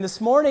This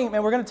morning,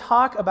 man, we're going to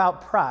talk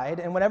about pride,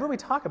 and whenever we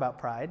talk about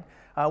pride,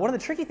 one of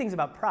the tricky things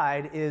about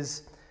pride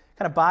is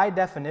kind of by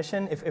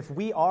definition, if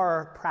we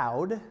are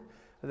proud,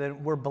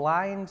 then we're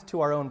blind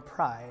to our own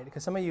pride.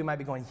 Because some of you might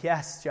be going,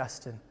 yes,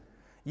 Justin,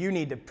 you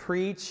need to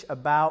preach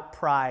about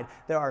pride.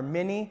 There are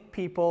many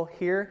people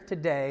here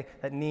today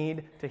that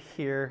need to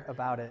hear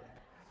about it.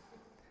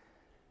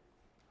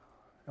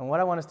 And what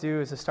I want us to do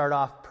is to start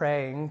off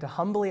praying, to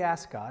humbly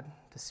ask God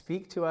to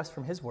speak to us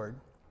from His Word,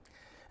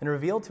 and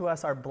reveal to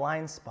us our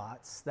blind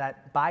spots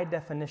that, by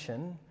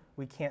definition,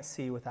 we can't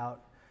see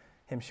without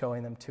Him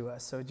showing them to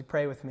us. So would you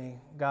pray with me?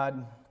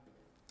 God,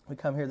 we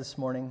come here this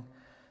morning,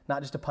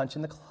 not just to punch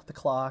in the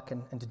clock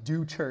and to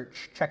do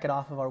church, check it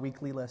off of our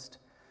weekly list,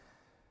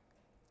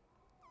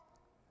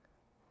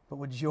 but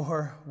would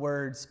your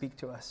Word speak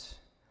to us?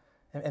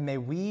 And may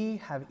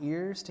we have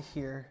ears to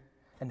hear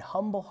and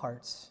humble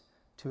hearts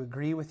to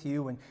agree with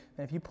you. And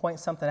if you point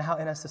something out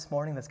in us this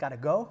morning that's got to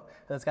go,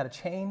 that's got to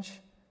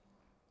change,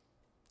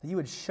 that you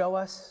would show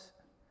us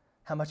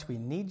how much we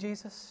need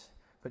Jesus,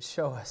 but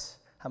show us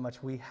how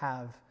much we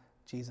have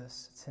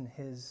Jesus. It's in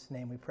His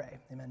name we pray.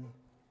 Amen.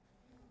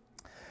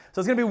 So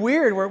it's going to be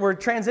weird. We're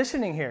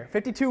transitioning here.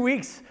 52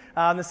 weeks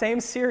in the same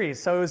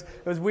series. So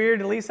it was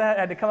weird. Lisa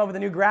had to come up with a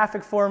new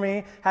graphic for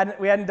me.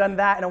 We hadn't done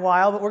that in a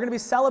while. But we're going to be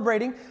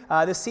celebrating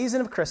this season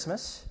of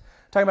Christmas.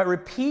 Talking about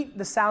repeat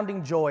the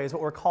sounding joy is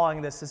what we're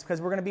calling this. Is because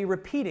we're going to be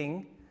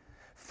repeating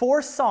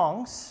 4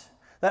 songs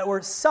that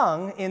were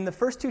sung in the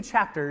first 2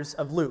 chapters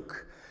of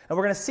Luke. And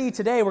we're going to see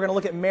today, we're going to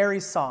look at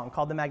Mary's song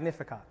called the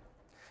Magnificat.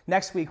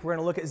 Next week, we're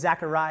going to look at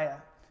Zechariah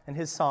and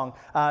his song.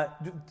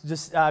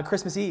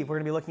 Christmas Eve, we're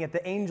going to be looking at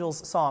the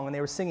angels' song when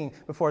they were singing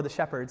before the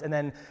shepherds. And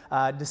then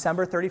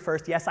December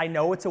 31st, yes, I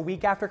know it's a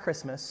week after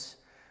Christmas,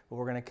 but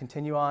we're going to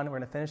continue on. We're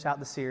going to finish out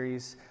the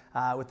series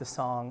with the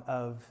song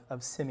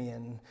of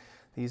Simeon.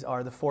 These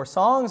are the 4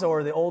 songs,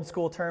 or the old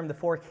school term, the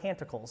 4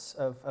 canticles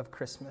of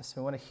Christmas.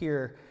 We want to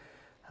hear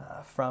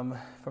from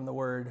the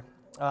Word.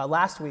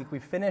 Last week, we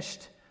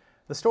finished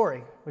the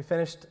story. We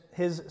finished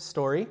his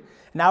story.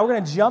 Now we're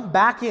going to jump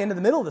back into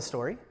the middle of the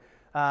story,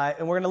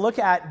 and we're going to look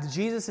at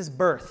Jesus'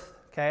 birth.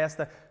 Okay,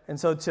 and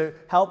so to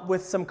help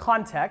with some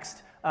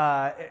context,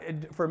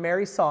 for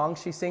Mary's song,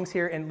 she sings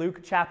here in Luke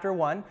chapter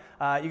 1.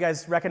 You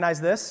guys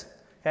recognize this?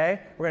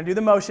 Okay, we're going to do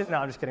the motion. No,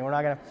 I'm just kidding. We're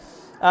not going to.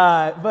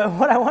 But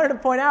what I wanted to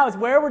point out is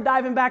where we're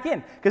diving back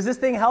in, because this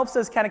thing helps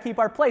us kind of keep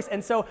our place.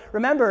 And so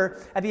remember,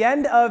 at the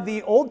end of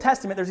the Old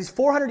Testament, there's these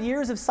 400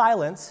 years of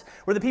silence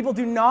where the people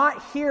do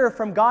not hear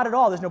from God at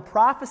all. There's no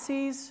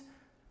prophecies,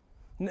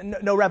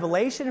 no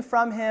revelation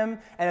from Him.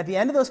 And at the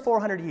end of those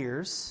 400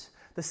 years,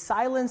 the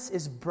silence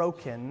is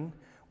broken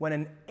when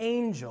an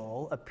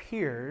angel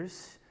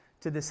appears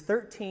to this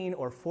 13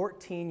 or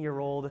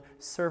 14-year-old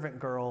servant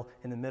girl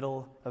in the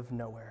middle of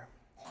nowhere.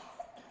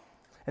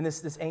 And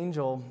this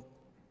angel,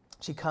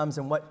 she comes,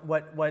 and what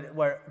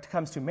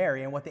comes to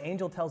Mary, and what the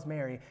angel tells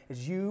Mary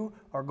is, you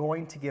are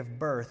going to give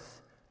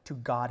birth to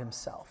God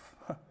Himself.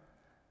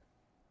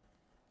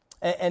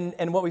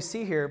 And what we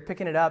see here,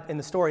 picking it up in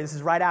the story, this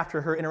is right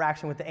after her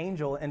interaction with the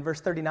angel in verse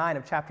 39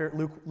 of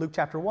Luke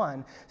chapter 1.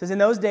 It says, in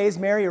those days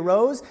Mary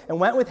arose and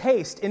went with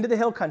haste into the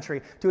hill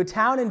country to a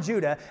town in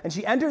Judah, and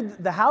she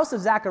entered the house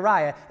of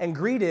Zechariah and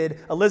greeted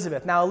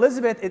Elizabeth. Now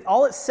Elizabeth,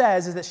 all it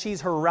says is that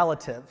she's her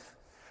relative.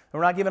 We're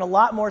not given a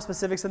lot more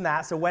specifics than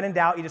that, so when in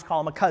doubt, you just call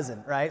him a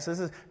cousin, right? So this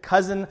is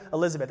cousin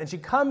Elizabeth. And she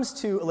comes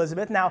to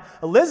Elizabeth. Now,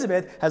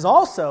 Elizabeth has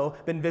also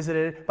been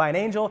visited by an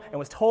angel and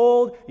was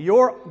told,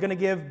 you're going to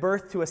give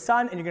birth to a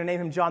son, and you're going to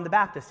name him John the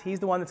Baptist. He's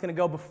the one that's going to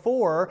go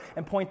before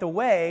and point the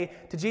way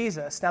to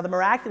Jesus. Now, the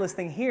miraculous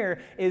thing here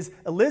is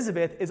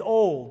Elizabeth is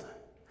old.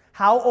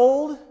 How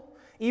old?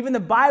 Even the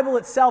Bible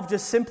itself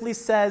just simply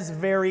says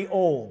very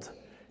old.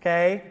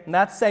 Okay, and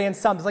that's saying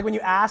something. It's like when you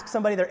ask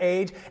somebody their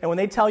age, and when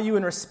they tell you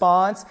in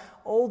response,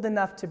 old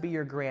enough to be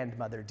your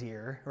grandmother,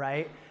 dear,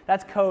 right?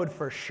 That's code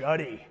for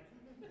shuddy,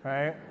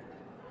 right?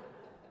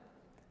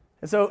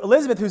 And so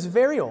Elizabeth, who's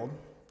very old,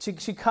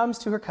 she comes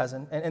to her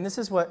cousin, and this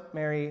is what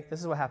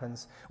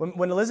happens.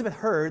 When Elizabeth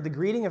heard the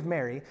greeting of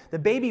Mary, the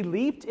baby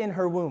leaped in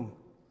her womb.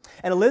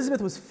 And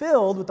Elizabeth was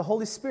filled with the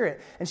Holy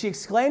Spirit, and she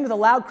exclaimed with a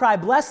loud cry,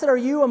 blessed are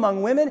you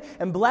among women,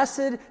 and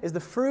blessed is the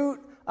fruit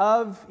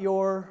of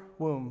your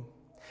womb.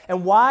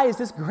 And why is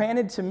this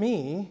granted to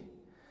me,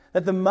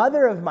 that the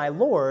mother of my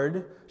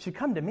Lord should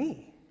come to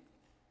me?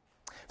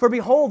 For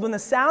behold, when the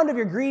sound of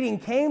your greeting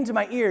came to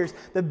my ears,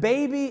 the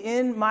baby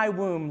in my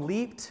womb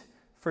leaped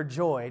for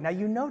joy. Now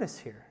you notice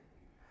here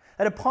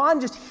that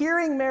upon just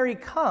hearing Mary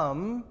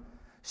come,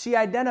 she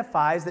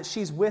identifies that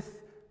she's with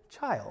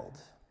child.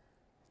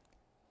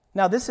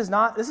 Now this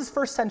is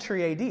first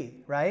century AD,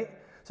 right?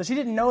 So she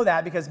didn't know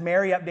that because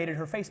Mary updated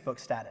her Facebook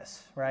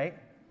status, right?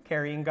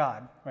 Carrying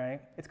God,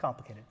 right? It's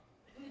complicated.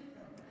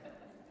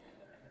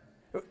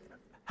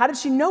 How did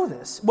she know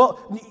this?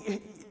 Well,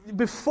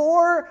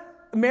 before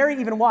Mary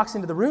even walks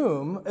into the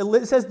room,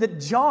 it says that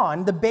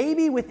John, the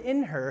baby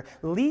within her,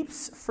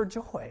 leaps for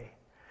joy.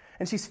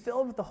 And she's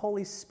filled with the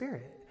Holy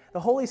Spirit. The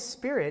Holy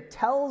Spirit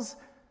tells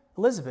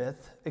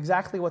Elizabeth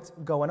exactly what's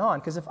going on.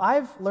 Because if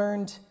I've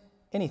learned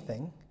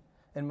anything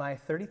in my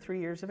 33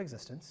 years of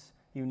existence,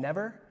 you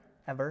never,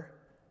 ever,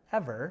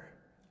 ever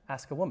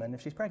ask a woman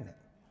if she's pregnant,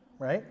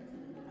 right?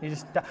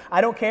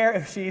 I don't care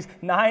if she's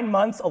 9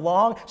 months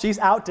along, she's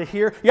out to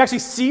here. You actually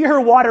see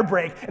her water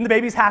break, and the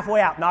baby's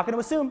halfway out. Not going to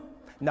assume.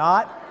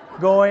 Not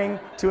going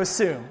to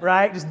assume,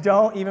 right? Just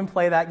don't even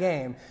play that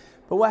game.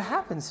 But what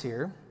happens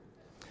here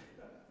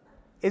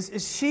is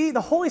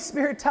the Holy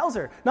Spirit tells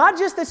her, not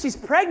just that she's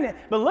pregnant,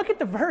 but look at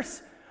the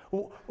verse.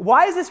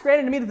 Why is this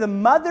granted to me that the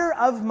mother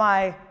of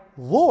my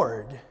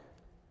Lord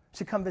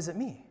should come visit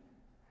me?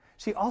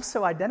 She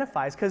also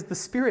identifies, because the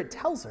Spirit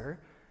tells her,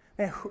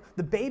 man,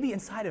 the baby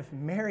inside of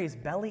Mary's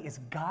belly is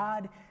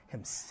God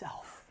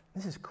himself.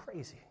 This is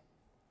crazy.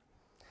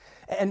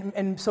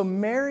 And so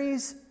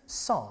Mary's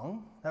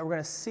song that we're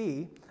going to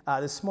see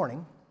this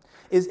morning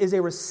is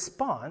a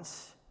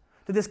response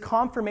to this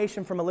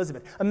confirmation from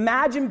Elizabeth.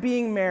 Imagine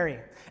being Mary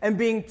and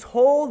being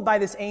told by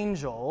this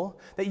angel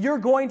that you're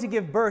going to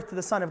give birth to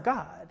the Son of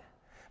God.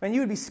 And you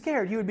would be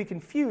scared, you would be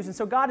confused. And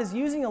so God is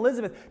using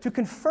Elizabeth to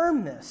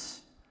confirm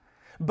this,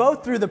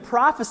 both through the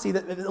prophecy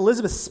that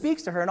Elizabeth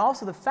speaks to her and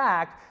also the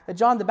fact that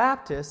John the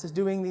Baptist is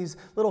doing these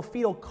little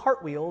fetal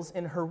cartwheels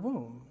in her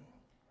womb.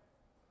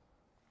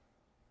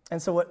 And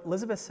so what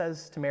Elizabeth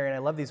says to Mary, and I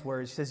love these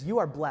words, she says, you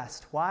are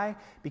blessed. Why?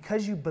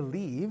 Because you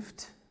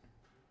believed.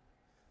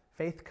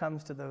 Faith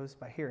comes to those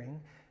by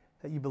hearing,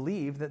 that you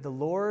believe that the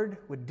Lord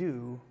would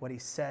do what he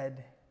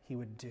said he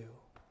would do.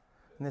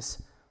 And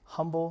this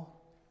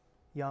humble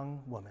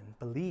young woman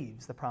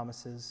believes the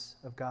promises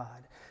of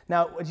God.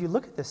 Now, when you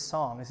look at this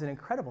song, it's an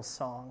incredible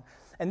song.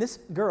 And this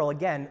girl,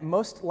 again,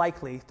 most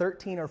likely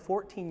 13 or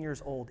 14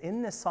 years old,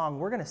 in this song,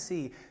 we're going to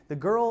see the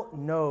girl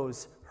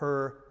knows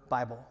her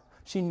Bible.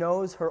 She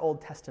knows her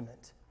Old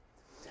Testament.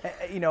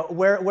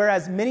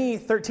 Whereas many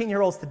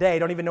 13-year-olds today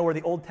don't even know where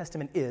the Old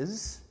Testament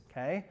is,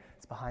 okay?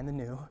 It's behind the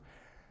new.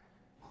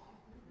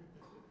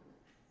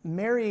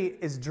 Mary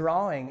is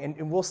drawing,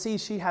 and we'll see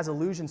she has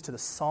allusions to the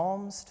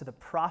Psalms, to the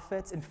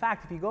prophets. In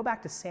fact, if you go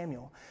back to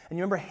Samuel, and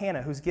you remember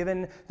Hannah, who's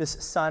given this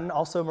son,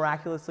 also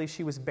miraculously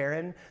she was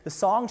barren, the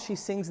song she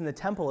sings in the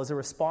temple as a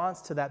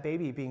response to that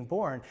baby being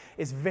born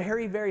is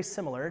very, very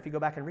similar, if you go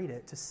back and read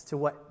it, to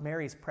what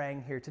Mary's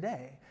praying here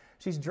today.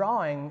 She's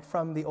drawing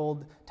from the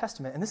Old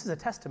Testament, and this is a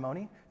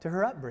testimony to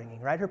her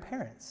upbringing, right? Her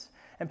parents.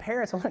 And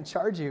parents, I want to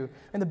charge you,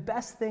 and the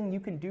best thing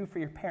you can do for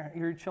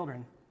your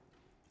children,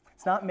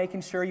 it's not making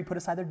sure you put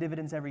aside their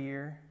dividends every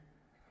year,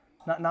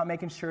 not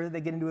making sure that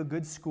they get into a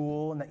good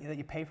school and that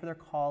you pay for their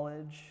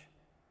college.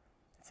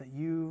 It's that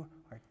you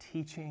are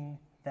teaching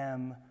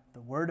them the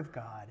Word of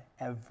God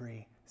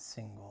every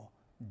single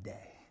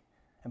day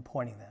and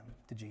pointing them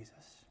to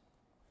Jesus.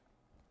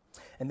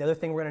 And the other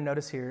thing we're going to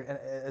notice here,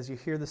 as you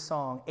hear the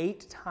song,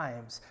 8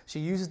 times she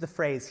uses the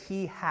phrase,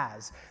 he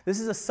has. This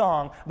is a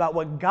song about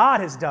what God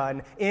has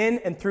done in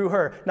and through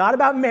her. Not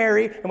about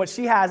Mary and what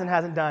she has and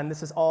hasn't done.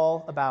 This is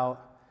all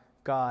about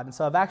God. And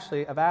so I've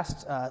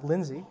asked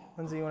Lindsay.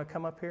 Lindsay, you want to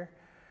come up here?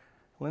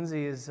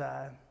 Lindsay is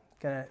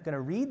going to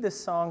read this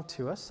song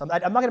to us. I'm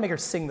not going to make her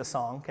sing the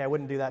song. Okay, I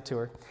wouldn't do that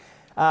to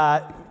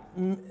her.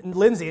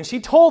 Lindsay, and she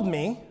told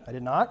me, I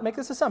did not make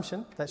this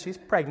assumption, that she's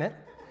pregnant.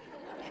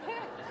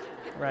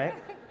 Right?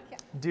 Yeah.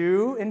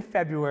 Due in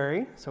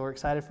February, so we're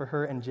excited for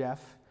her and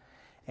Jeff.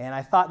 And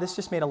I thought this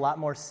just made a lot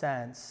more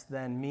sense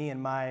than me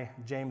and my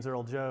James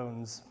Earl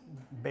Jones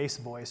bass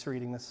voice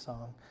reading this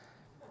song.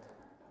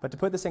 But to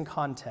put this in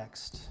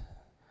context,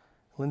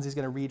 Lindsay's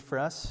going to read for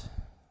us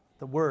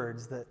the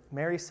words that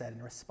Mary said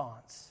in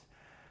response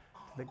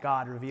to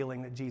God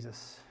revealing that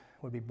Jesus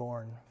would be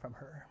born from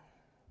her.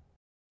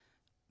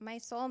 My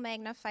soul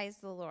magnifies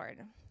the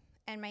Lord,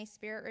 and my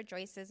spirit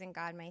rejoices in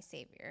God my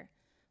Savior.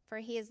 For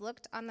he has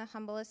looked on the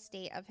humble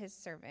estate of his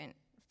servant.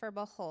 For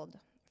behold,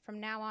 from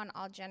now on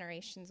all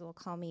generations will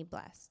call me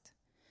blessed.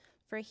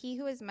 For he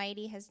who is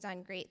mighty has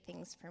done great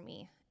things for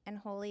me, and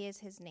holy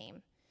is his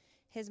name.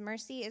 His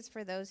mercy is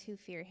for those who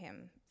fear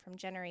him, from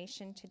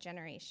generation to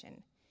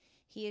generation.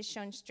 He has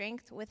shown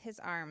strength with his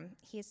arm.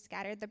 He has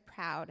scattered the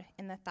proud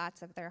in the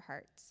thoughts of their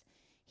hearts.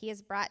 He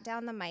has brought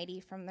down the mighty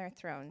from their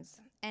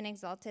thrones, and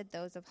exalted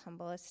those of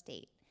humble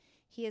estate.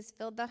 He has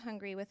filled the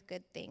hungry with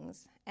good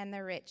things, and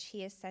the rich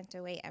he has sent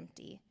away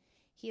empty.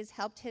 He has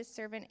helped his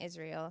servant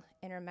Israel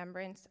in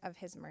remembrance of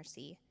his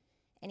mercy.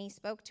 And he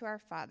spoke to our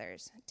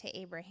fathers, to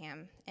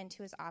Abraham, and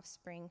to his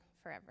offspring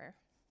forever.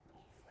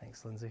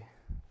 Thanks, Lindsay.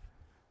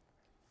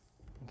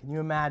 And can you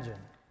imagine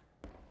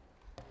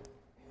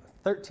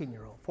a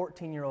 13-year-old,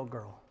 14-year-old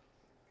girl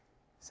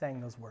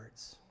saying those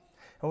words?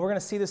 And what we're going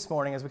to see this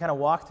morning as we kind of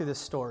walk through this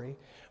story,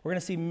 we're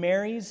going to see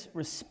Mary's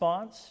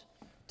response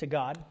to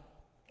God.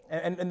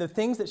 And the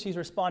things that she's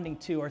responding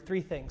to are 3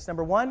 things.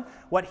 Number 1,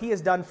 what he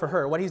has done for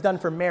her, what he's done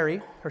for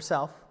Mary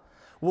herself,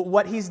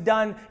 what he's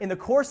done in the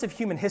course of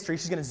human history.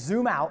 She's going to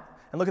zoom out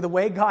and look at the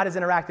way God has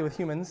interacted with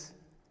humans.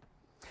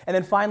 And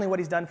then finally, what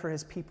he's done for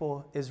his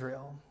people,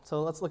 Israel.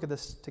 So let's look at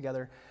this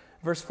together.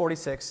 verse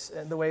 46,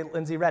 the way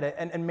Lindsay read it.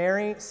 And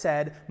Mary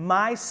said,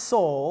 "My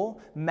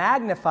soul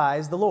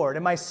magnifies the Lord,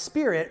 and my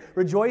spirit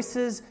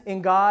rejoices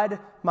in God,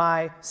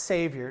 my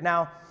Savior."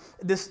 Now,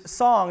 this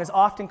song is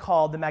often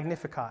called the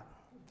Magnificat.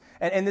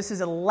 And this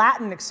is a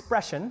Latin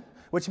expression,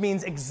 which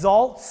means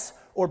exalts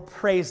or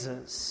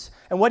praises.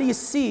 And what do you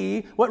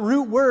see? What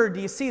root word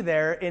do you see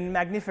there in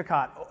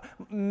Magnificat?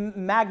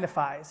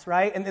 Magnifies,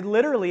 right? And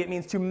literally it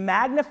means to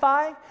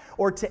magnify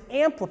or to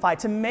amplify,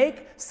 to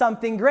make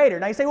something greater.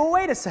 Now you say, well,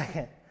 wait a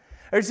second.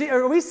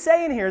 Are we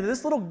saying here that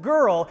this little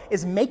girl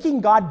is making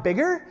God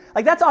bigger?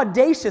 Like, that's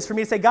audacious for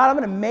me to say, God, I'm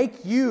going to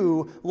make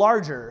you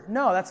larger.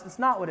 No, that's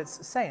not what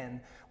it's saying.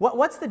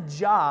 What's the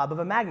job of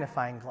a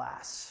magnifying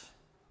glass?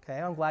 Okay,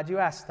 I'm glad you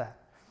asked that.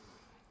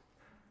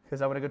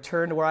 Because I want to go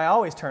turn to where I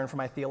always turn for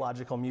my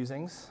theological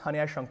musings.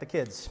 Honey, I Shrunk the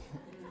Kids.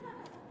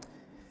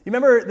 You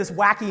remember this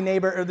wacky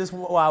neighbor, or this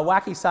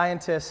wacky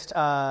scientist,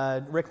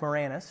 Rick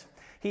Moranis?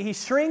 He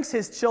shrinks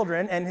his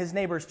children and his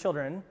neighbor's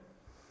children,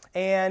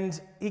 and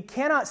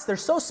they're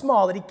so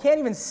small that he can't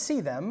even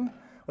see them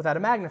without a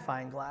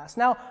magnifying glass.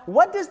 Now,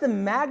 what does the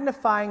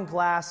magnifying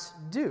glass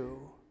do?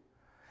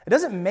 It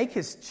doesn't make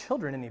his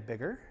children any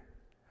bigger.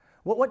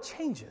 What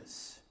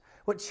changes?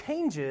 What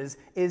changes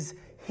is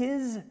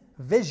his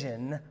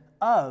vision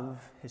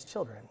of his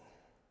children.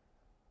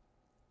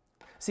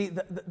 See,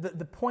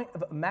 the point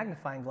of a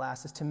magnifying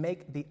glass is to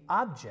make the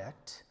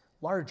object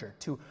larger,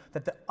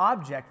 that the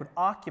object would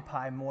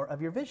occupy more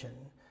of your vision.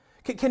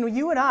 Can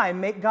you and I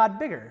make God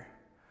bigger?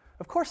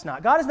 Of course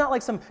not. God is not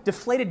like some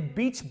deflated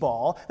beach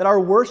ball that our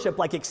worship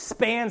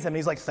expands him. And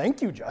he's like,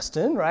 thank you,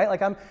 Justin, right?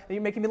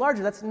 You're making me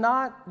larger. That's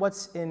not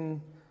what's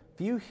in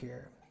view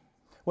here.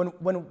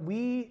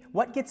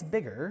 What gets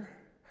bigger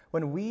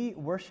when we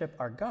worship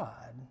our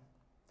God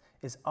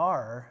is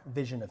our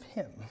vision of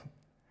him.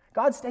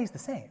 God stays the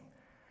same.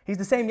 He's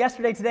the same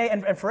yesterday, today,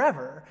 and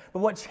forever. But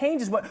what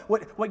changes,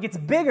 what gets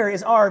bigger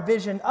is our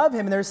vision of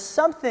him. And there's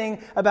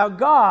something about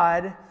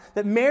God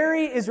that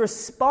Mary is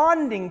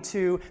responding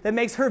to that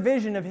makes her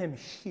vision of him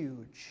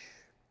huge.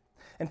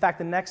 In fact,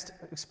 the next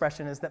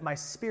expression is that my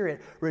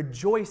spirit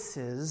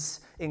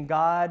rejoices in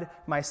God,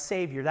 my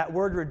Savior. That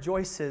word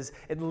rejoices,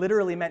 it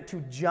literally meant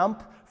to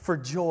jump for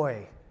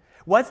joy.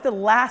 What's the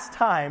last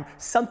time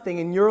something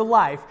in your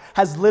life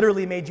has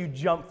literally made you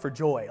jump for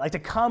joy? Like to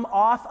come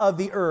off of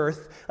the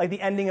earth, like the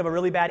ending of a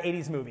really bad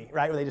 80s movie,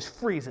 right? Where they just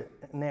freeze it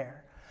in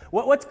there.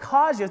 What's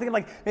caused you? I was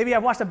thinking maybe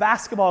I've watched a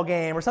basketball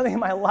game or something in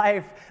my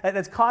life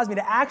that's caused me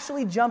to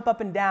actually jump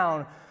up and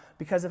down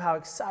because of how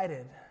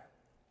excited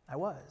I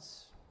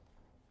was.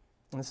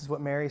 And this is what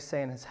Mary's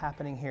saying is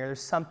happening here.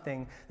 There's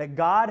something that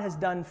God has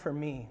done for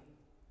me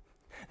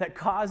that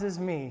causes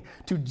me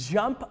to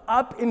jump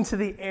up into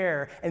the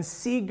air and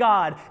see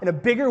God in a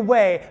bigger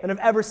way than I've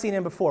ever seen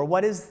him before.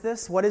 What is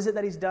this? What is it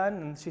that he's done?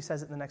 And she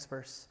says it in the next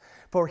verse.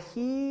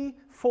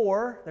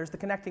 There's the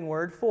connecting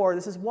word,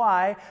 this is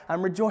why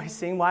I'm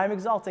rejoicing, why I'm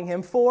exalting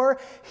him, for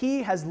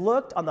he has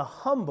looked on the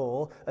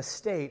humble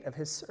estate of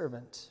his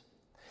servant.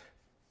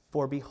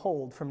 For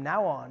behold, from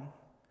now on,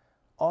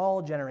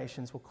 all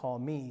generations will call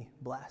me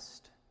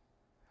blessed.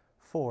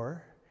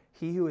 For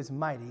he who is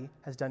mighty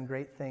has done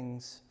great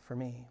things for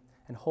me,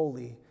 and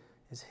holy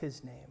is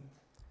his name.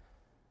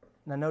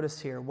 Now notice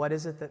here, what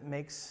is it that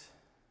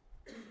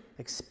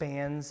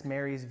expands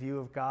Mary's view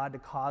of God to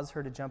cause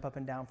her to jump up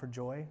and down for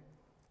joy?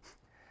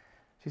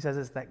 She says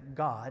it's that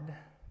God,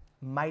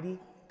 mighty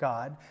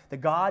God, the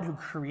God who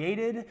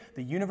created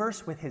the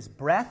universe with his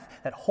breath,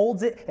 that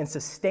holds it and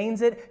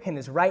sustains it in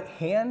his right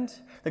hand,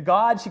 the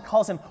God, she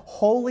calls him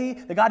holy,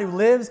 the God who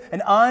lives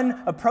in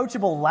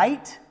unapproachable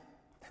light,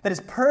 that is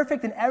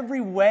perfect in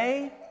every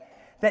way,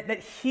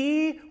 that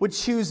he would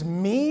choose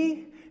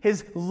me,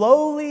 his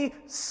lowly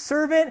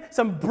servant,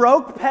 some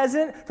broke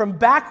peasant from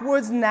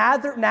backwoods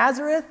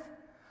Nazareth.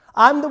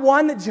 I'm the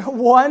one that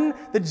won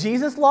the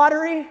Jesus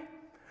lottery.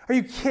 Are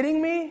you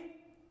kidding me?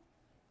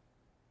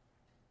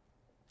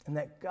 And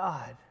that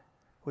God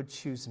would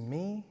choose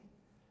me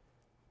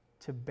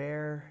to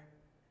bear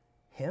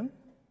him?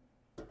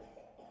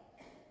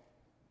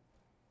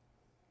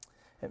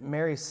 At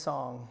Mary's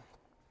song,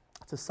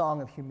 it's a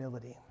song of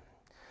humility.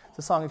 It's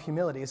a song of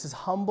humility. It's this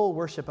humble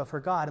worship of her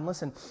God. And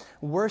listen,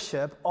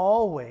 worship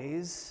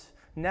always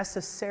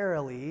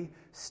necessarily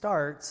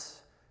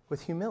starts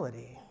with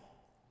humility.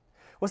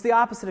 What's the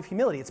opposite of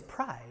humility? It's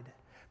pride.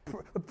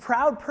 A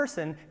proud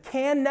person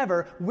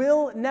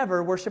will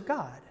never worship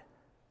God.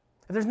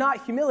 If there's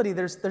not humility,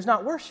 there's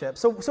not worship.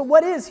 So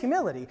what is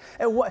humility?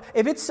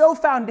 If it's so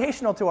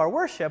foundational to our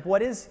worship,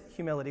 what is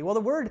humility? Well, the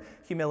word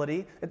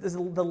humility,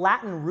 the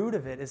Latin root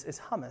of it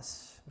is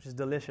hummus, which is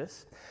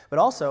delicious. But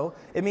also,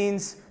 it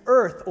means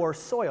earth or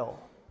soil.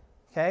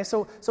 Okay,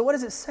 so what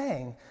is it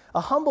saying? A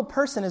humble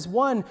person is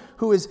one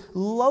who is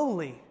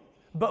lowly,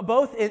 but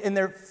both in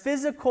their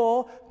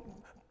physical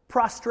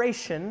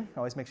prostration,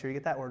 always make sure you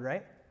get that word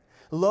right,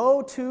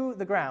 low to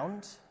the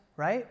ground,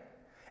 right?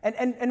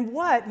 And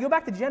what? You go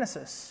back to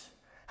Genesis.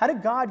 How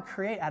did God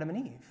create Adam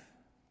and Eve?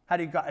 How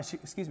did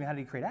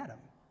he create Adam?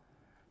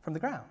 From the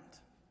ground.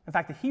 In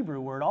fact, the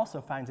Hebrew word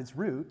also finds its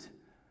root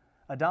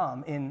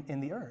Adam in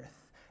the earth.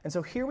 And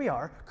so here we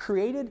are,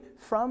 created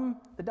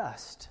from the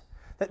dust.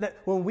 That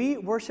when we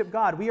worship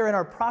God, we are in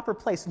our proper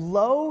place,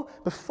 low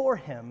before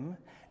him,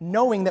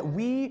 knowing that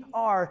we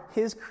are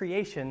his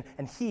creation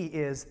and he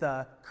is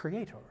the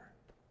creator.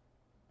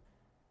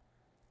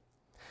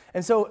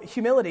 And so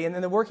humility, and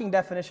then the working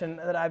definition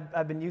that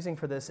I've been using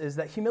for this is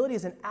that humility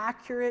is an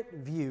accurate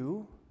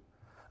view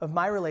of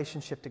my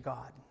relationship to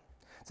God.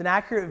 It's an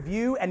accurate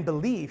view and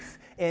belief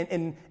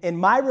in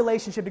my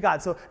relationship to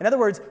God. So in other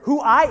words,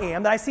 who I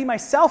am, that I see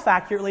myself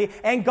accurately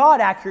and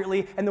God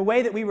accurately, and the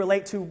way that we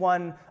relate to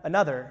one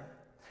another.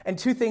 And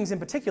two things in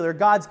particular,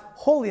 God's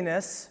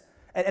holiness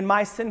and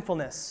my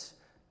sinfulness.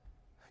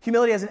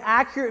 Humility has an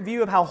accurate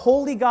view of how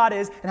holy God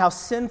is and how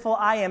sinful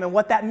I am and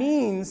what that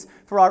means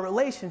for our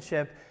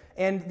relationship.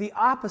 And the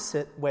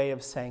opposite way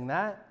of saying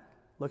that,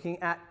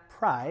 looking at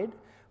pride,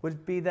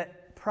 would be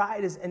that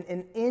pride is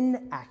an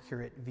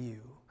inaccurate view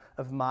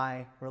of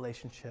my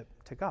relationship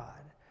to God.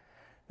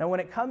 Now, when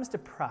it comes to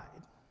pride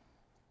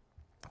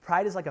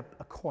is like a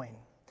coin.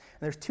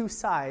 And there's two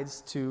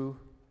sides to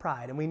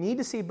pride. And we need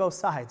to see both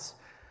sides,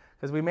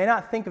 because we may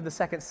not think of the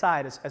second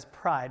side as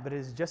pride, but it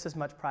is just as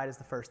much pride as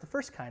the first. The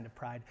first kind of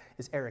pride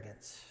is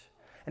arrogance.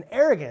 And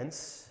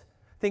arrogance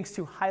thinks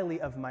too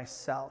highly of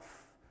myself.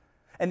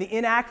 And the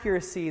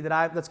inaccuracy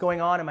that's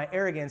going on in my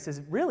arrogance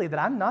is really that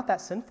I'm not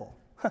that sinful.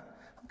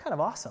 I'm kind of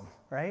awesome,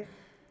 right?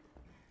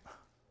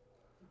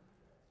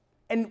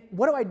 And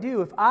what do I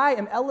do if I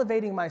am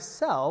elevating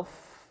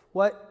myself?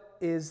 What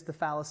is the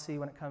fallacy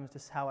when it comes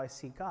to how I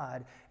see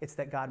God? It's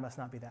that God must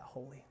not be that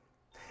holy.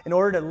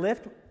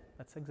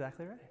 That's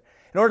exactly right.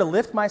 In order to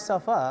lift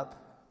myself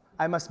up,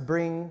 I must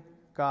bring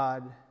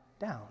God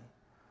down.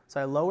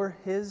 So I lower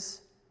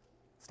his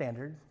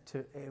standard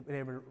to be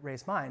able to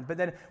raise mine. But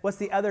then what's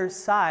the other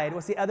side?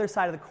 What's the other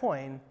side of the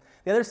coin?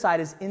 The other side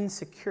is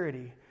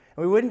insecurity.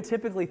 And we wouldn't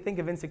typically think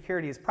of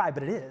insecurity as pride,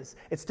 but it is.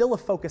 It's still a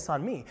focus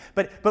on me.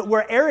 But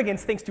where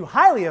arrogance thinks too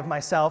highly of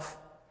myself,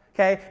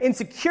 okay,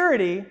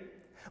 insecurity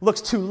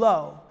looks too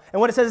low. And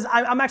what it says is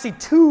I'm actually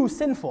too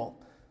sinful.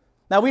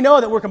 Now, we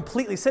know that we're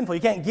completely sinful.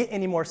 You can't get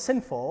any more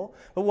sinful.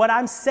 But what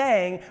I'm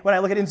saying when I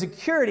look at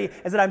insecurity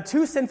is that I'm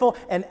too sinful.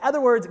 In other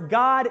words,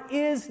 God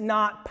is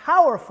not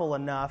powerful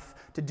enough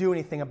to do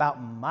anything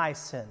about my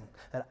sin,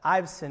 that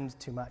I've sinned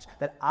too much,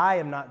 that I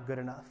am not good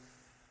enough.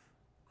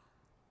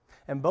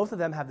 And both of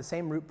them have the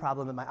same root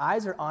problem, that my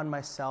eyes are on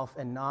myself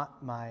and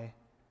not my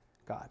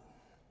God.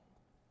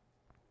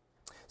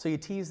 So you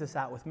tease this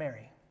out with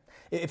Mary.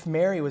 If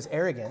Mary was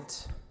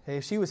arrogant,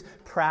 if she was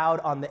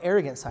proud on the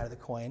arrogant side of the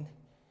coin,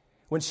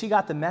 when she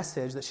got the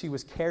message that she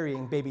was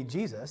carrying baby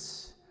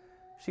Jesus,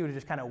 she would have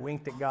just kind of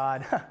winked at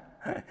God.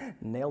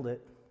 Nailed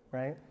it,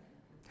 right?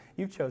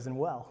 You've chosen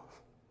well.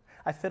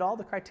 I fit all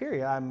the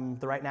criteria. I'm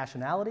the right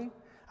nationality.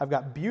 I've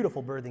got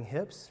beautiful birthing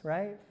hips,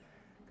 right?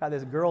 Got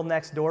this girl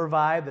next door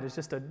vibe that is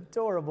just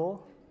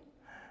adorable.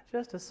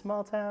 Just a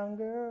small town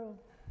girl.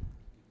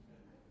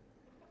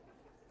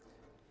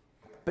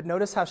 But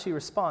notice how she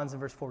responds in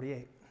verse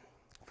 48.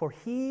 For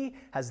he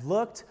has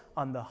looked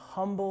on the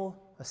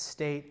humble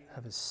estate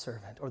of his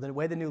servant, or the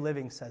way the New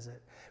Living says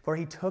it. For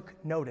he took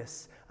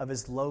notice of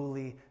his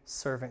lowly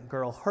servant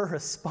girl. Her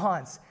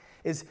response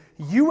is,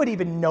 you would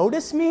even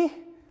notice me?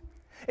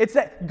 It's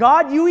that,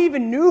 God, you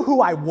even knew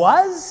who I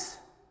was?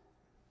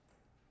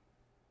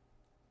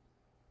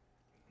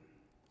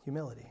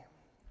 Humility.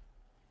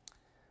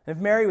 And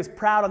if Mary was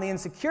proud on the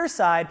insecure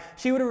side,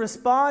 she would have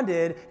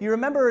responded. You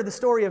remember the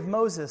story of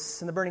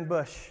Moses in the burning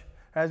bush.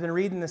 I've been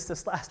reading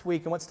this last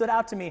week, and what stood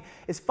out to me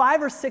is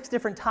 5 or 6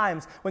 different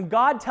times when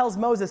God tells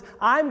Moses,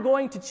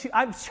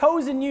 I've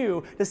chosen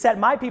you to set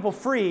my people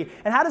free.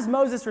 And how does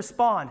Moses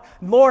respond?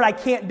 Lord, I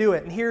can't do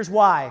it, and here's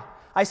why.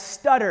 I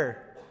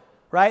stutter,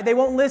 right? They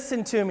won't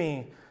listen to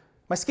me.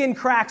 My skin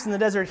cracks in the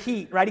desert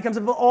heat, right? He comes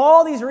up with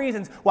all these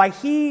reasons why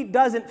he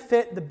doesn't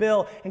fit the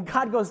bill. And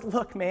God goes,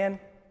 look, man,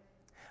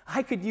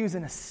 I could use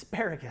an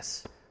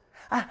asparagus.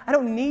 I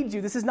don't need you.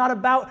 This is not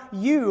about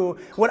you.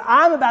 What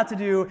I'm about to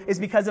do is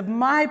because of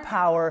my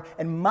power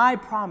and my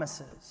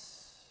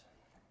promises.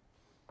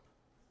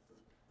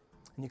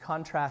 And you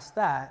contrast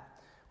that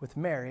with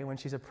Mary when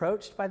she's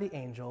approached by the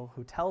angel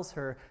who tells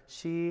her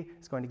she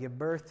is going to give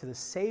birth to the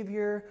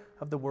Savior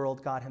of the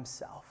world, God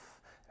himself.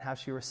 How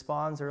she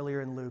responds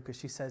earlier in Luke as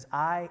she says,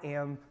 I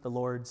am the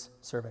Lord's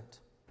servant.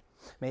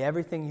 May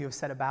everything you have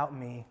said about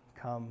me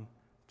come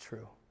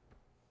true.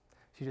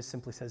 She just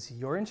simply says,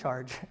 you're in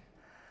charge.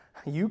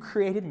 You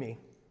created me.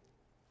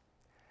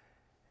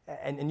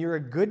 And you're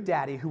a good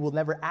daddy who will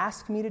never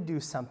ask me to do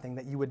something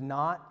that you would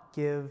not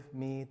give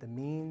me the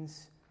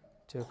means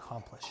to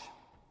accomplish.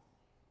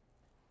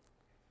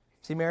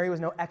 See, Mary was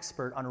no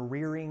expert on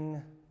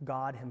rearing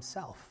God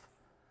himself.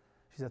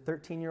 She's a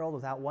 13-year-old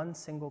without one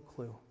single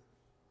clue.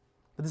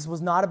 But this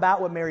was not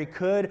about what Mary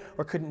could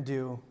or couldn't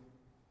do.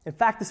 In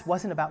fact, this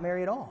wasn't about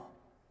Mary at all.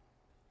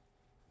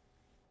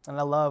 And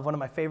I love one of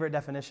my favorite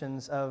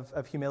definitions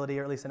of humility,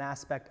 or at least an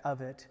aspect of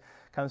it,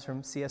 comes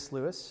from C.S.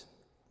 Lewis.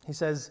 He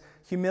says,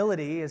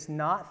 humility is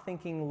not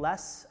thinking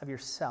less of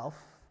yourself.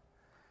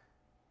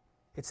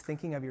 It's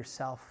thinking of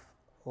yourself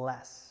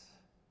less.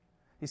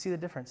 You see the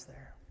difference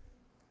there?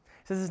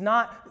 He says it's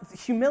not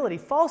humility.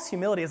 False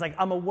humility is like,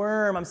 I'm a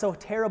worm, I'm so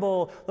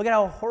terrible, look at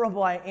how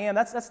horrible I am.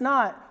 That's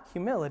not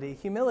humility.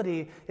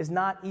 Humility is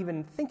not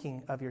even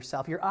thinking of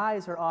yourself. Your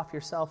eyes are off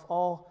yourself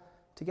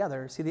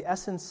altogether. See, the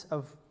essence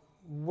of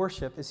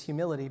worship is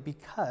humility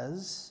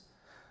because,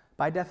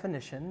 by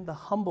definition, the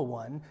humble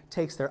one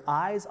takes their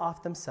eyes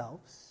off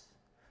themselves.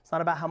 It's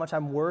not about how much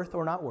I'm worth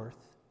or not worth,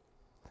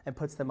 and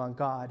puts them on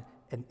God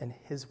and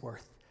his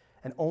worth,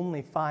 and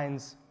only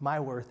finds my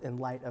worth in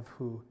light of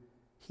who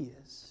he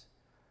is.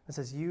 It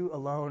says, you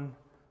alone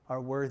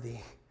are worthy.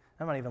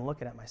 I'm not even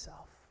looking at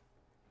myself.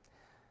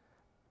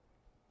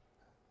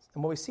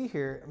 And what we see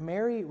here,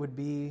 Mary would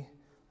be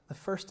the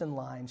first in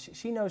line.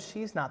 She knows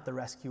she's not the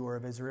rescuer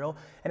of Israel,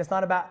 and it's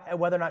not about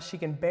whether or not she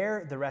can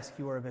bear the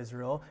rescuer of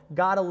Israel.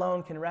 God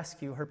alone can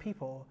rescue her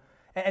people.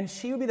 And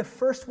she would be the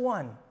first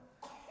one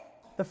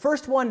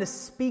to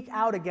speak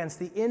out against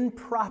the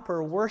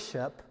improper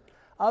worship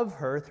of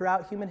her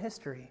throughout human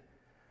history.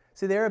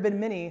 See, there have been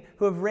many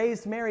who have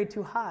raised Mary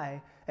too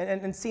high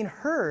and seen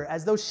her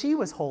as though she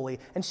was holy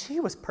and she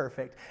was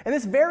perfect. And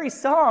this very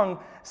song,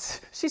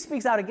 she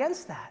speaks out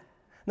against that.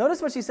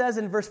 Notice what she says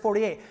in verse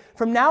 48.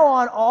 From now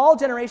on, all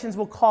generations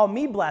will call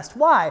me blessed.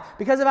 Why?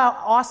 Because of how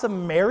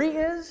awesome Mary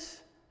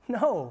is?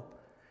 No.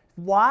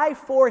 Why?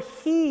 For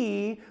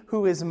he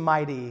who is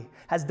mighty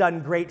has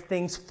done great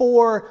things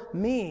for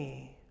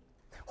me.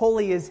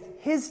 Holy is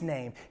his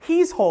name.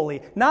 He's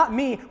holy, not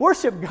me.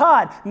 Worship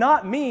God,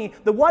 not me.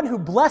 The one who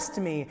blessed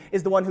me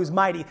is the one who's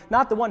mighty,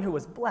 not the one who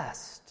was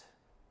blessed.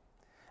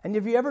 And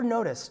have you ever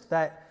noticed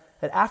that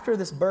after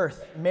this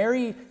birth,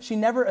 Mary, she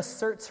never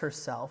asserts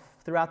herself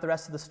throughout the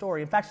rest of the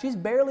story. In fact, she's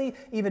barely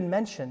even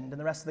mentioned in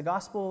the rest of the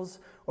Gospels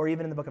or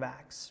even in the book of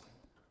Acts.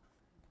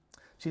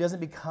 She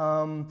doesn't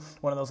become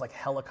one of those like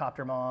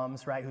helicopter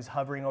moms, right, who's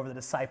hovering over the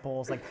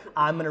disciples, like,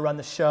 I'm going to run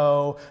the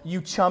show.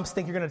 You chumps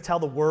think you're going to tell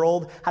the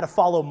world how to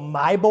follow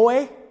my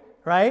boy,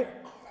 right?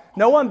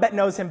 No one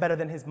knows him better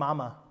than his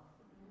mama.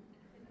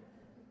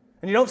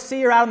 And you don't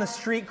see her out on the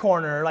street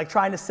corner like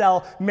trying to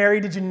sell Mary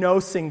Did You Know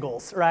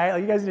singles, right?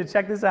 Like, you guys need to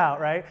check this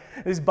out, right?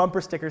 These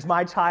bumper stickers.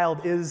 My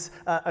child is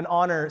an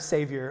honor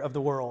savior of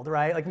the world,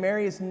 right? Like,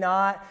 Mary is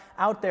not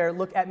out there,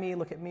 look at me,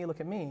 look at me, look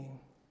at me.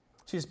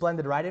 She just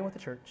blended right in with the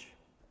church,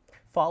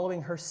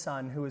 following her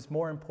son, who is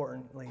more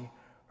importantly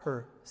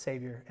her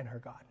Savior and her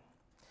God.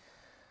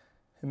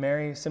 And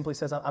Mary simply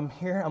says, I'm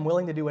here, I'm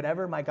willing to do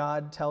whatever my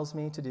God tells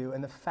me to do.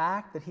 And the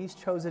fact that he's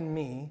chosen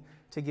me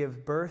to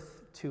give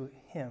birth to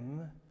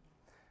him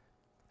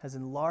has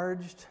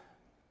enlarged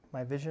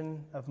my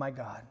vision of my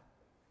God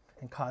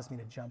and caused me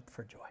to jump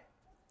for joy.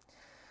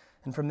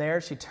 And from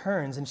there, she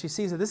turns and she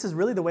sees that this is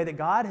really the way that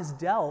God has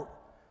dealt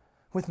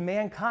with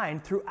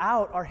mankind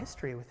throughout our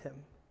history with him.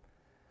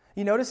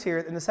 You notice here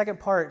in the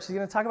second part, she's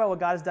going to talk about what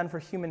God has done for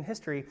human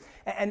history.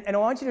 And I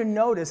want you to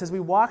notice as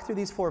we walk through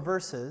these 4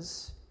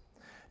 verses,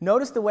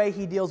 notice the way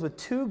he deals with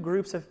 2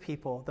 groups of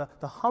people,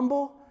 the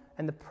humble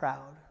and the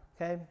proud.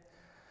 Okay?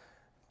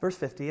 Verse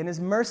 50, and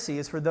his mercy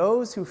is for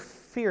those who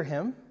fear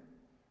him,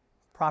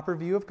 proper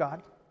view of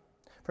God,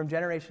 from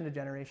generation to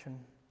generation.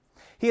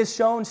 He has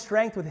shown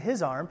strength with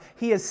his arm.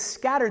 He has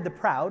scattered the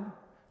proud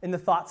in the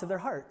thoughts of their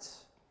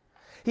hearts.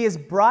 He has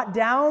brought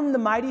down the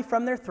mighty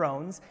from their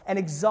thrones and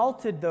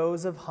exalted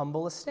those of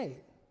humble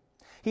estate.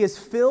 He has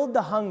filled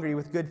the hungry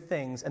with good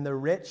things, and the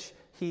rich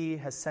he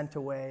has sent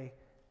away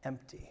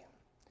empty.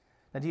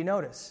 Now, do you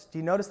notice? Do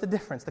you notice the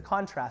difference, the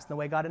contrast in the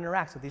way God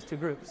interacts with these 2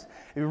 groups?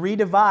 If you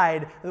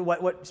redivide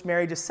what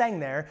Mary just sang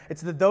there,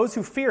 it's that those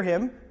who fear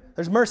him,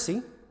 there's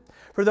mercy.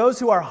 For those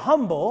who are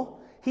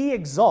humble, he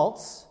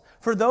exalts.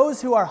 For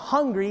those who are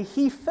hungry,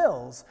 he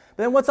fills.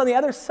 But then what's on the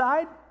other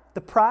side?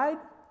 The pride.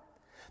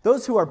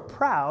 Those who are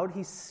proud,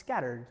 he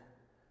scattered.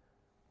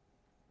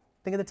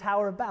 Think of the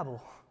Tower of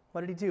Babel. What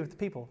did he do with the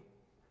people?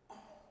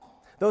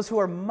 Those who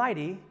are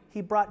mighty,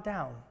 he brought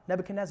down.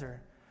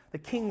 Nebuchadnezzar, the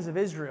kings of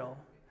Israel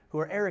who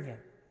are arrogant.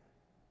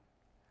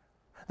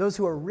 Those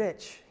who are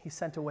rich, he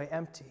sent away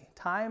empty.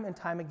 Time and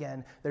time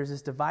again, there's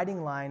this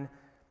dividing line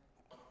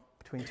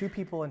between 2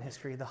 people in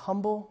history, the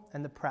humble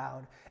and the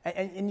proud.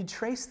 And you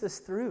trace this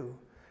through.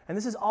 And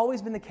this has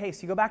always been the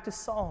case. You go back to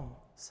Psalm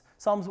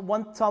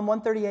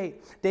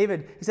 138.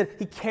 David, he said,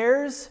 he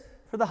cares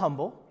for the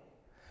humble,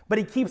 but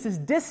he keeps his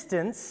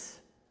distance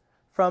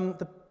from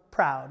the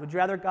proud. Would you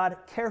rather God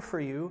care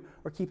for you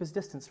or keep his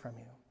distance from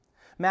you?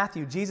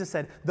 Matthew, Jesus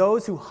said,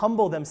 those who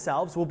humble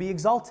themselves will be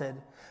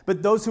exalted,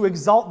 but those who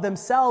exalt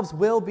themselves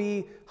will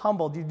be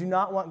humbled. You do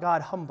not want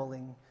God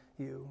humbling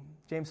you.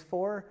 James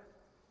 4,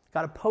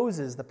 God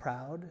opposes the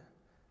proud,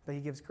 but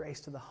he gives grace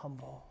to the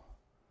humble.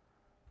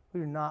 We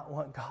do not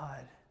want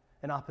God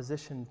in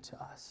opposition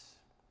to us.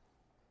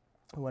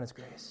 We want his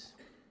grace.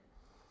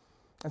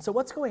 And so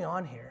what's going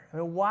on here? I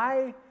mean,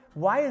 why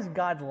is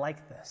God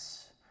like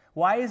this?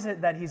 Why is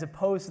it that he's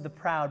opposed to the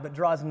proud but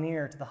draws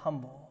near to the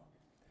humble?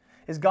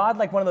 Is God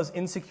like one of those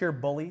insecure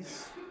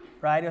bullies,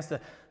 right? He has to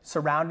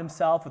surround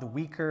himself with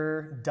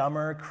weaker,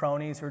 dumber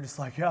cronies who are just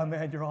like, yeah,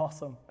 man, you're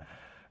awesome,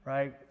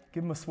 right?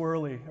 give him a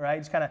swirly, right?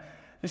 Just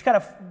kind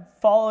of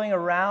following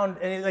around.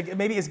 And like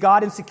maybe is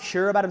God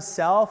insecure about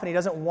himself and he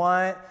doesn't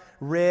want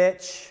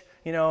rich,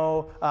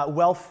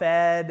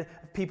 well-fed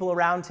people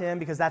around him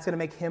because that's going to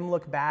make him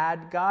look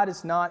bad? God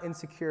is not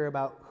insecure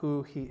about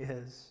who he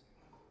is.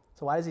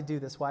 So why does he do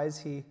this? Why is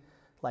he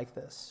like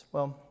this?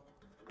 Well,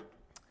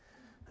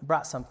 I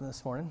brought something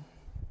this morning.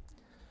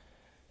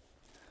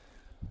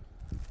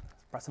 I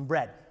brought some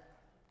bread.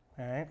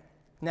 All right?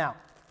 Now,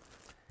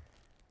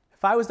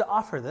 if I was to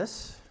offer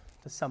this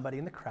to somebody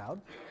in the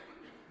crowd,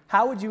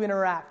 how would you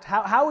interact?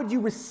 How would you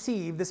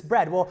receive this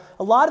bread? Well,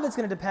 a lot of it's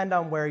going to depend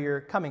on where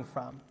you're coming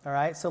from, all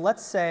right? So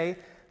let's say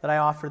that I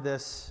offer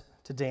this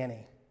to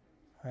Danny,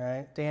 all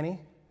right? Danny,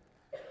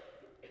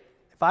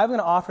 if I'm going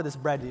to offer this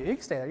bread to you, you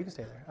can stay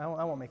there. I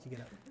won't make you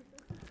get up.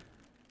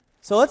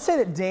 So let's say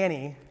that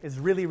Danny is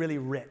really, really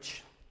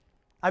rich.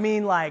 I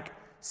mean like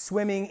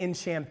swimming in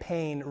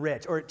champagne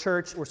rich, or at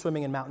church, we're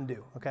swimming in Mountain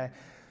Dew, okay?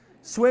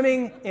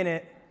 Swimming in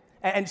it.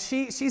 And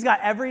she's got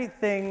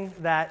everything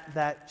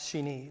that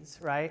she needs,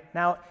 right?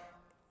 Now,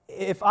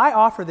 if I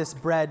offer this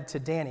bread to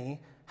Danny,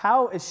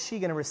 how is she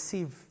going to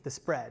receive this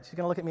bread? She's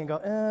going to look at me and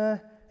go,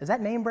 is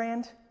that name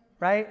brand,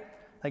 right?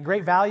 Like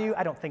great value?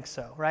 I don't think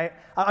so, right?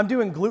 I'm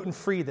doing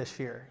gluten-free this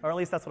year, or at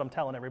least that's what I'm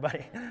telling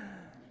everybody.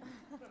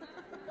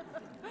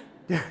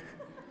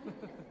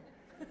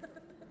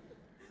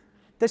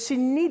 Does she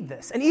need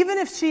this? And even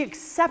if she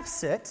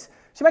accepts it,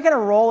 she might kind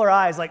of roll her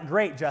eyes like,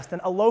 great,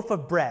 Justin, a loaf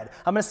of bread.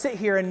 I'm going to sit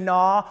here and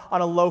gnaw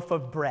on a loaf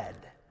of bread,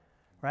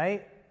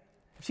 right?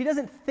 If she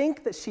doesn't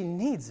think that she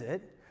needs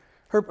it,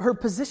 her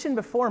position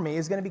before me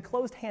is going to be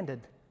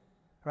closed-handed,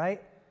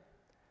 right?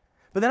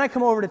 But then I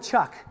come over to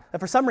Chuck, and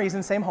for some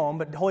reason, same home,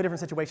 but totally different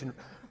situation.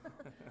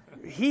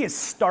 He is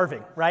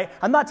starving, right?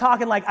 I'm not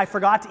talking like I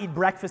forgot to eat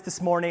breakfast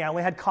this morning, I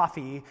only had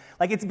coffee.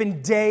 Like it's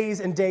been days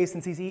and days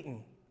since he's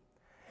eaten.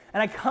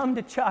 And I come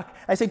to Chuck,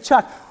 I say,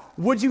 Chuck,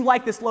 would you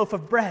like this loaf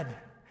of bread?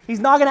 He's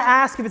not going to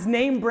ask if it's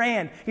name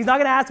brand. He's not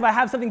going to ask if I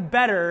have something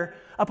better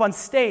up on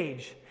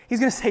stage. He's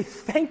going to say,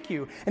 thank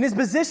you. And his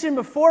position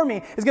before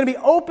me is going to be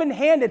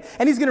open-handed,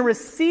 and he's going to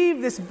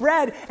receive this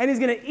bread, and he's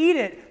going to eat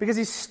it because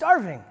he's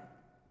starving.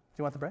 Do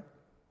you want the bread?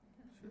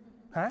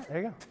 All right,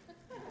 there you go.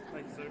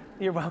 Thanks, sir.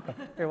 You're welcome.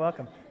 You're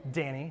welcome,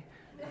 Danny.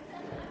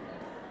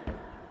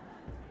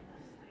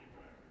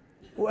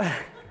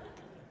 What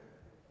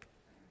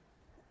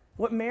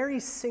Mary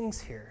sings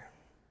here,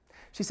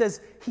 she says,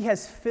 he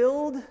has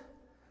filled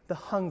the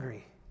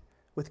hungry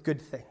with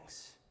good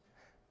things,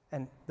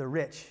 and the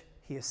rich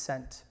he has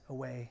sent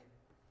away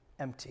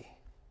empty.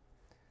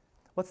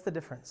 What's the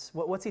difference?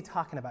 What's he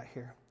talking about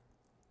here?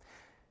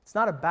 It's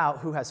not about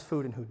who has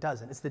food and who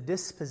doesn't. It's the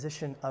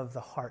disposition of the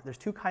heart. There's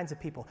two kinds of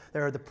people.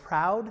 There are the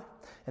proud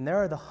and there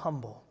are the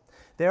humble.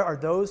 There are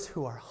those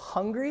who are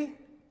hungry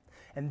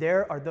and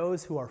there are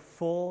those who are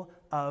full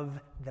of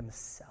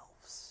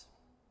themselves.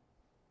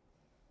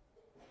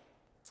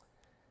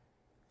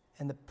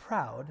 And the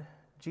proud,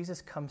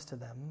 Jesus comes to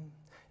them.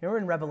 You remember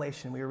in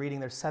Revelation, we were reading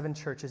there's 7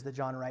 churches that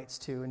John writes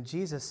to, and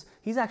Jesus,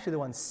 he's actually the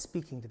one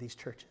speaking to these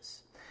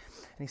churches.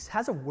 And he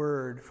has a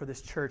word for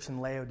this church in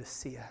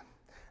Laodicea.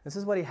 This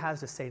is what he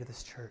has to say to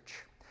this church.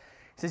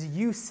 He says,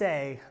 you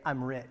say,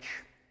 I'm rich.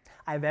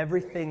 I have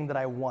everything that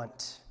I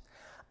want.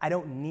 I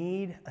don't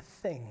need a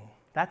thing.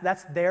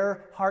 That's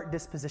their heart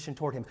disposition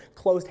toward him,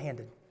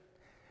 closed-handed.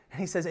 And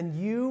he says, and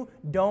you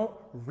don't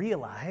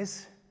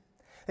realize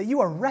that you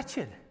are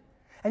wretched,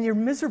 and you're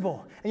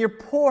miserable, and you're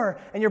poor,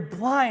 and you're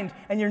blind,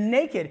 and you're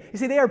naked. You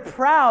see, they are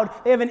proud.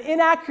 They have an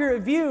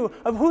inaccurate view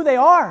of who they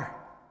are.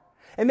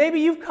 And maybe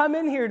you've come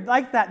in here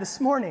like that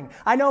this morning.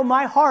 I know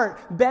my heart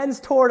bends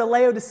toward a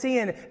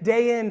Laodicean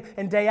day in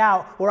and day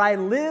out, where I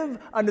live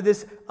under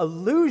this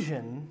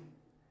illusion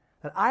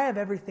that I have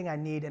everything I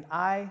need, and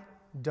I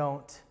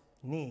don't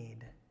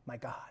need my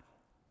God.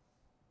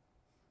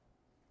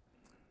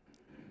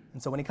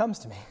 And so when he comes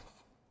to me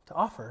to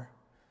offer,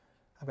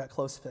 I've got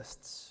closed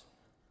fists.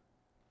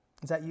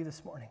 Is that you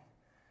this morning?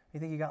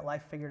 You think you got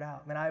life figured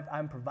out? Man,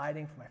 I'm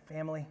providing for my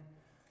family.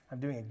 I'm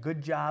doing a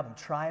good job. I'm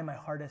trying my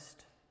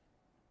hardest.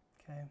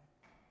 Okay?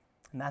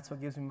 And that's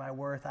what gives me my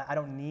worth. I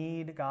don't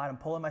need God. I'm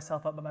pulling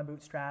myself up by my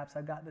bootstraps.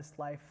 I've got this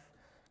life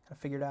kind of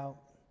figured out.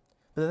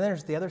 But then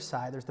there's the other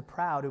side. There's the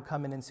proud who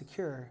come in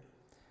insecure.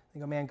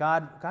 They go, man,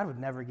 God would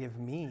never give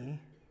me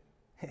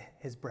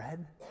his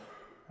bread.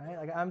 Right?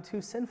 Like, I'm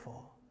too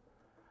sinful.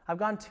 I've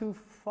gone too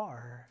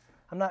far.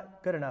 I'm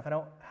not good enough. I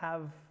don't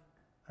have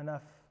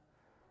enough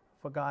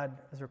of what God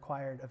has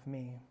required of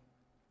me.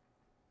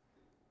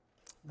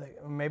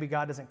 Maybe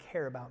God doesn't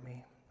care about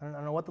me. I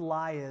don't know what the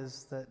lie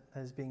is that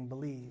is being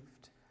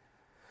believed.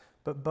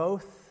 But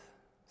both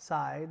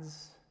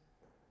sides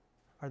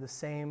are the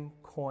same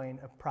coin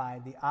of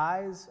pride. The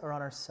eyes are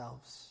on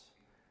ourselves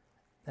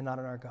and not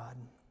on our God.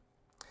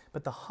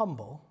 But the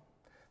humble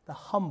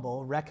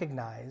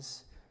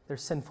recognize their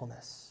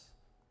sinfulness.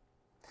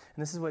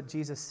 And this is what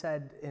Jesus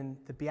said in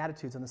the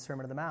Beatitudes on the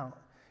Sermon on the Mount.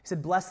 He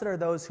said, blessed are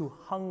those who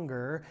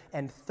hunger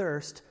and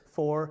thirst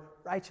for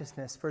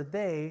righteousness, for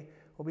they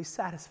will be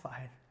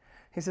satisfied.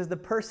 He says, the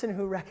person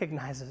who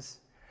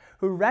recognizes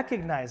who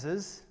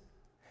recognizes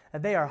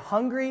that they are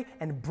hungry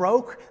and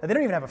broke, that they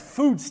don't even have a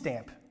food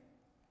stamp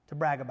to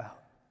brag about.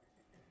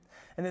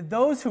 And that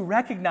those who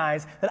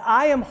recognize that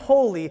I am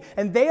holy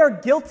and they are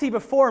guilty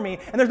before me,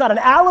 and there's not an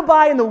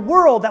alibi in the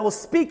world that will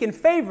speak in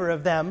favor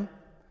of them.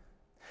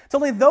 It's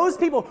only those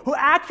people who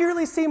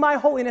accurately see my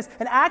holiness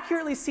and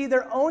accurately see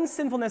their own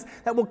sinfulness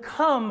that will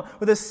come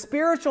with a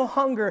spiritual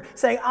hunger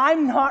saying,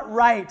 I'm not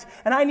right,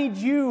 and I need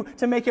you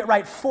to make it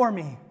right for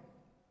me.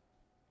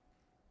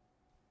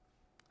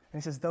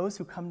 And he says, those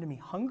who come to me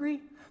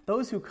hungry,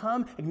 those who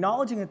come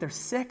acknowledging that they're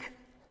sick,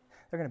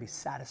 they're going to be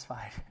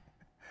satisfied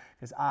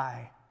because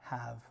I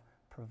have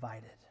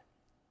provided.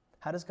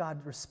 How does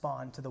God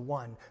respond to the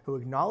one who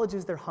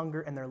acknowledges their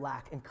hunger and their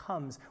lack and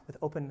comes with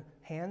open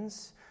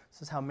hands?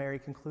 This is how Mary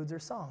concludes her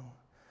song.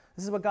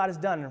 This is what God has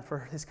done for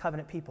his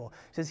covenant people.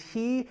 He says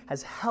he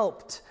has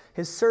helped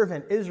his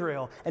servant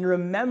Israel and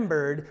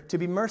remembered to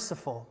be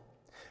merciful.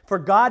 For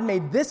God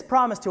made this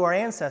promise to our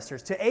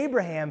ancestors, to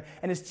Abraham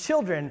and his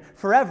children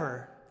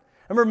forever.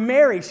 Remember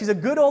Mary, she's a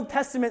good Old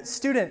Testament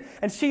student,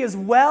 and she is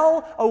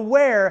well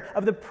aware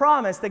of the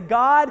promise that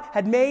God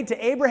had made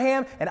to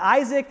Abraham and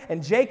Isaac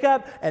and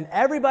Jacob and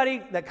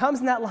everybody that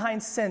comes in that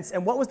line since.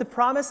 And what was the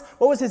promise?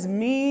 What was his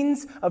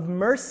means of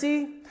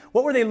mercy?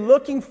 What were they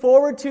looking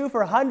forward to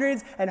for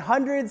hundreds and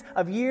hundreds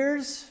of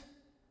years?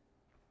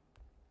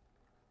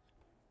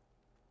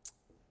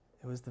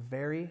 It was the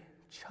very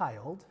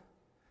child,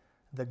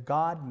 the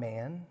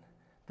God-man,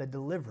 the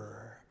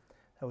deliverer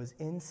that was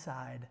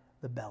inside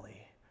the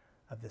belly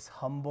of this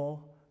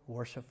humble,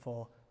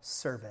 worshipful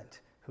servant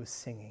who's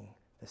singing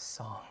this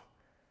song.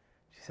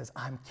 She says,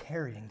 I'm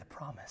carrying the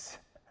promise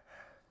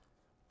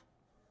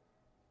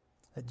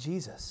that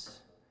Jesus,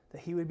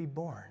 that he would be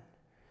born.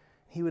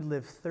 He would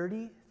live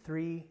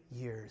 33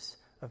 years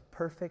of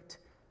perfect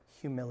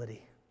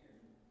humility.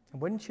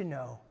 And wouldn't you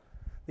know,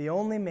 the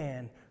only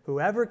man who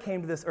ever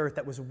came to this earth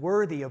that was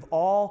worthy of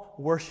all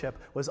worship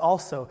was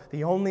also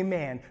the only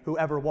man who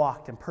ever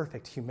walked in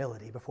perfect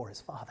humility before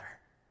his Father.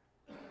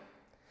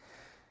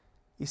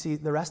 You see,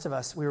 the rest of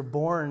us, we were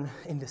born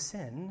into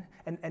sin,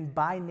 and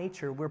by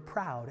nature, we're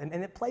proud. And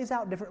it plays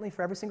out differently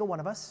for every single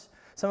one of us.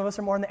 Some of us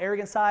are more on the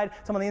arrogant side,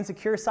 some on the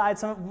insecure side.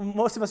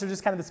 Most of us are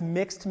just kind of this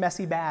mixed,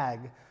 messy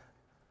bag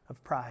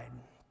of pride.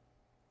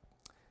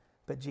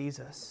 But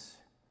Jesus,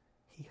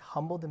 he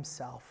humbled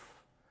himself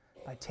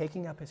by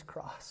taking up his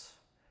cross.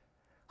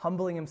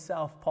 Humbling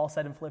himself, Paul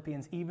said in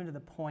Philippians, even to the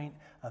point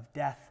of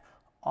death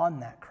on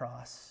that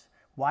cross.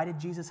 Why did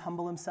Jesus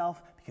humble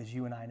himself? Because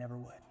you and I never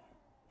would.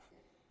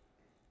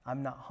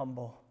 I'm not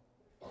humble.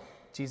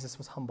 Jesus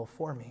was humble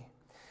for me.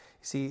 You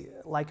see,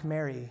 like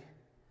Mary,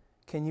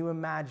 can you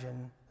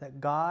imagine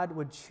that God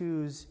would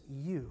choose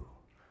you,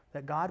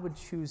 that God would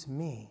choose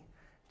me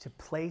to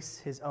place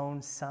his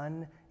own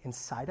son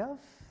inside of?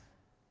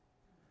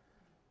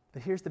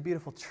 But here's the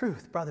beautiful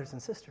truth, brothers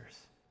and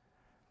sisters.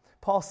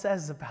 Paul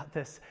says about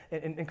this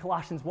in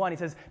Colossians 1. He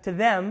says, to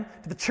them,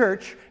 to the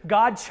church,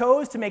 God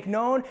chose to make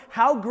known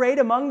how great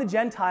among the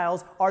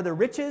Gentiles are the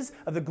riches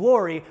of the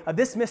glory of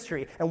this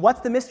mystery. And what's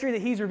the mystery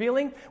that he's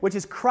revealing? Which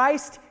is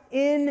Christ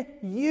in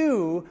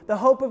you, the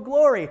hope of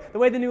glory. The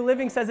way the New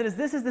Living says it is,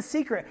 this is the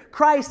secret.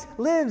 Christ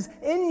lives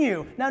in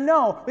you. Now,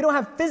 no, we don't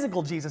have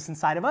physical Jesus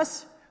inside of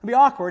us. It'd be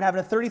awkward having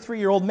a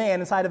 33-year-old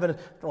man inside of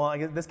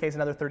in this case,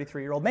 another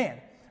 33-year-old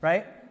man,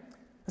 right?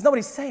 That's not what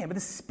he's saying, but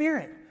the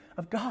Spirit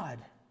of God,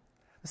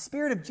 the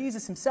Spirit of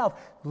Jesus himself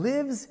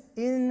lives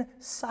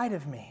inside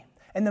of me.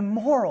 And the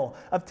moral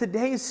of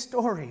today's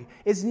story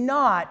is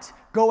not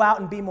go out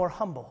and be more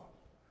humble.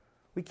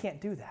 We can't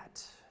do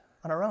that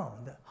on our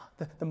own.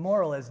 The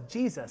moral is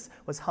Jesus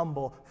was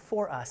humble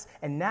for us.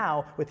 And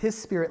now, with his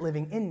Spirit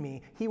living in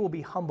me, he will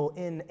be humble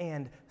in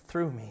and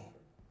through me.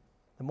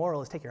 The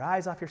moral is take your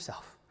eyes off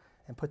yourself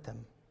and put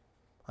them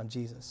on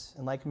Jesus.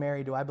 And like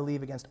Mary, do I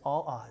believe against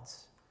all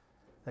odds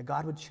that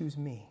God would choose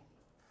me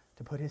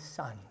to put his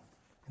son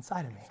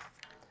inside of me,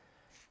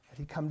 that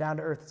he'd come down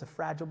to earth as a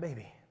fragile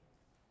baby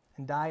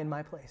and die in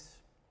my place.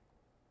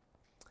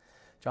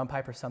 John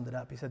Piper summed it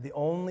up. He said, the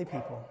only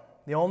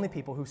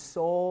people whose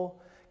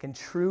soul can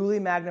truly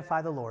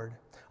magnify the Lord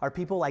are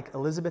people like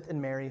Elizabeth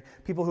and Mary,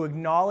 people who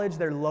acknowledge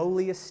their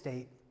lowly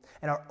estate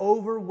and are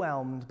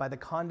overwhelmed by the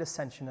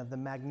condescension of the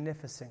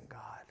magnificent God.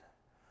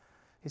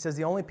 He says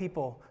the only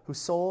people whose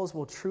souls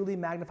will truly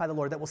magnify the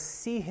Lord, that will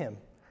see him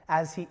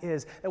as he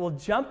is, that will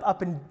jump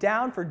up and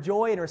down for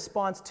joy in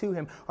response to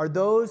him, are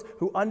those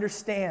who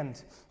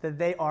understand that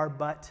they are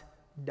but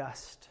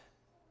dust,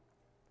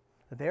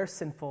 that they are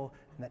sinful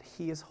and that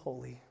he is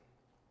holy.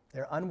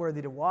 They're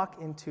unworthy to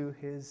walk into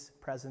his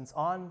presence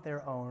on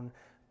their own,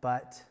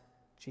 but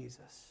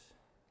Jesus.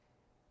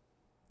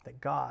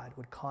 That God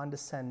would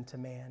condescend to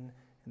man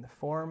in the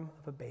form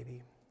of a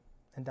baby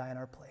and die in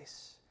our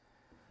place.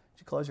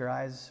 Would you close your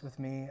eyes with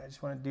me? I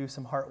just want to do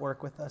some heart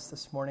work with us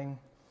this morning.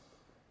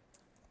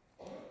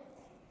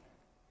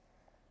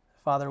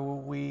 Father,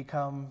 we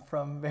come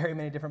from very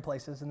many different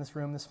places in this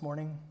room this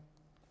morning.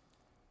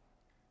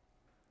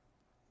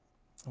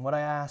 And what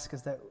I ask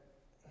is that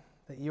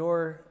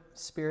your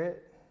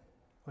Spirit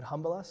would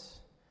humble us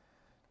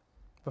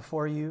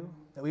before you,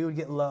 that we would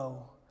get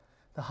low,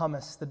 the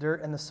hummus, the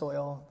dirt, and the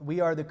soil. We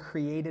are the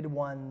created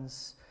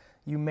ones.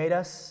 You made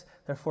us,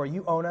 therefore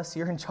you own us.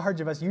 You're in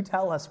charge of us. You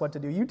tell us what to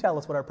do. You tell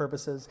us what our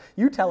purpose is.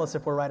 You tell us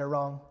if we're right or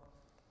wrong.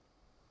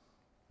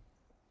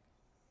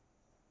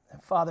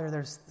 And Father,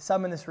 there's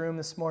some in this room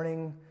this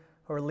morning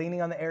who are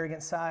leaning on the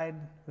arrogant side,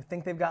 who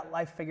think they've got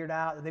life figured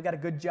out, that they've got a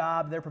good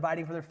job, they're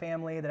providing for their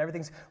family, that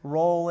everything's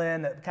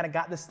rolling, that kind of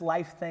got this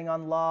life thing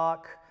on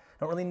lock,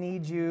 don't really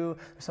need you.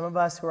 There's some of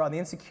us who are on the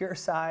insecure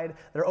side,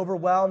 that are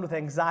overwhelmed with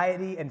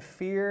anxiety and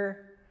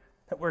fear,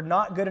 that we're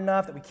not good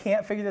enough, that we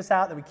can't figure this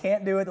out, that we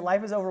can't do it, that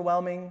life is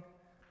overwhelming.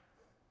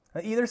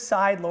 On either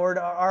side, Lord,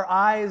 our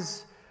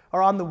eyes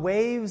are on the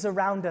waves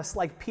around us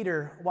like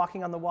Peter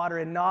walking on the water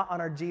and not on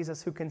our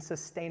Jesus who can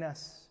sustain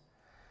us.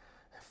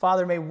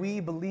 Father, may we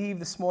believe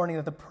this morning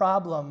that the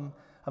problem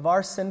of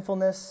our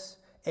sinfulness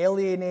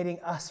alienating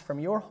us from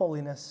your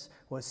holiness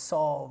was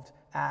solved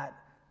at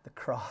the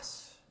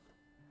cross.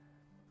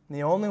 And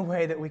the only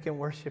way that we can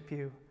worship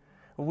you,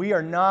 we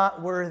are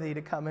not worthy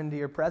to come into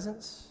your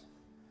presence,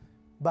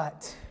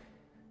 but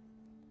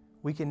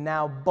we can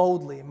now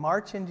boldly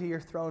march into your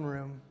throne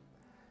room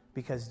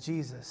because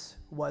Jesus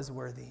was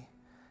worthy.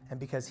 And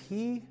because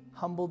he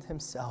humbled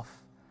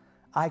himself,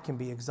 I can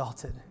be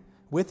exalted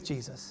with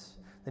Jesus,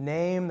 the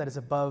name that is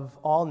above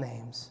all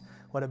names.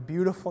 What a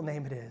beautiful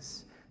name it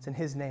is. It's in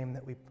his name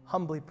that we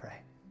humbly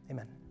pray.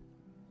 Amen.